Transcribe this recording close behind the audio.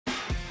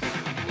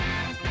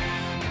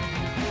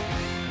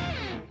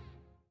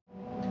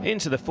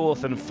Into the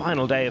fourth and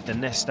final day of the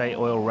Neste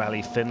Oil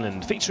Rally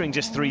Finland, featuring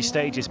just 3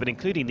 stages but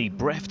including the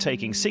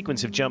breathtaking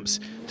sequence of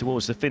jumps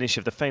towards the finish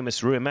of the famous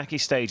Jari-Matti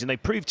stage, and they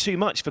proved too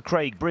much for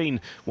Craig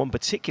Breen, one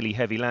particularly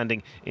heavy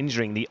landing,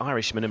 injuring the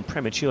Irishman and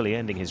prematurely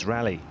ending his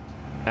rally.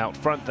 Out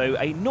front, though,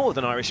 a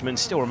Northern Irishman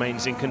still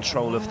remains in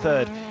control of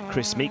third.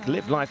 Chris Meek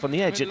lived life on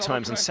the edge at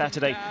times on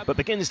Saturday, but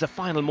begins the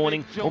final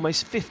morning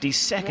almost 50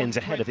 seconds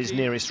ahead of his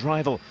nearest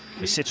rival.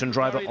 The Citroën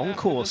driver on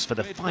course for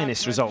the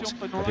finest result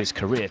of his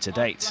career to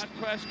date.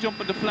 Crash jump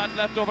into flat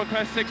left over,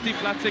 crash 60,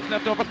 flat 6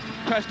 left over,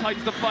 crash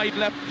tightens the 5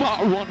 left,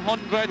 bar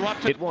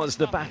 100. It was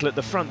the battle at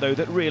the front, though,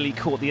 that really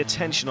caught the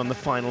attention on the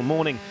final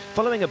morning.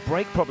 Following a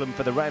brake problem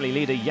for the rally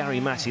leader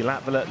Jari-Matti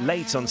Latvala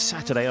late on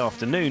Saturday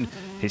afternoon,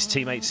 his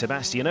teammate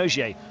Sébastien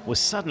Ogier was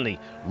suddenly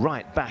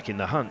right back in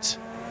the hunt.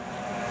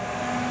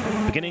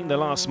 Beginning the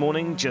last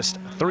morning,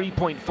 just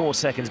 3.4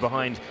 seconds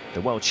behind,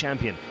 the world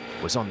champion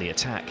was on the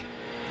attack.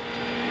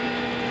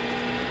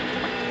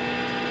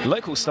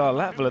 Local star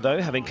Latvala,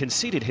 though, having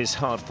conceded his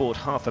hard-fought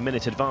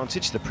half-a-minute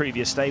advantage the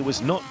previous day,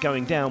 was not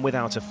going down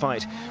without a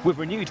fight. With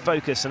renewed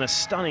focus and a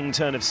stunning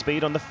turn of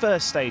speed on the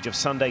first stage of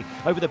Sunday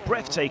over the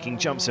breathtaking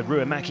jumps of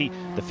Jari-Matti,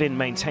 the Finn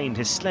maintained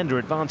his slender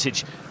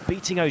advantage,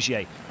 beating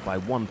Ogier by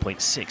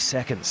 1.6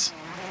 seconds.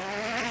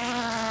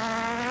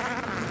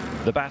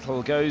 The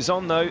battle goes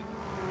on, though.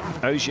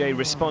 Ogier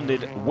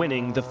responded,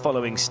 winning the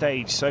following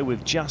stage. So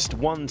with just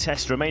 1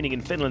 test remaining in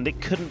Finland, it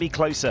couldn't be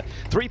closer.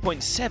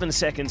 3.7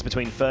 seconds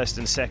between first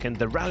and second.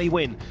 The rally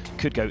win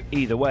could go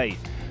either way.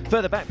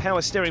 Further back,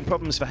 power steering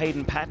problems for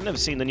Hayden Paddon have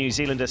seen the New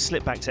Zealander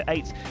slip back to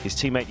 8th, his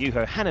teammate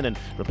Juho Hänninen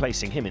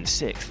replacing him in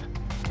 6th.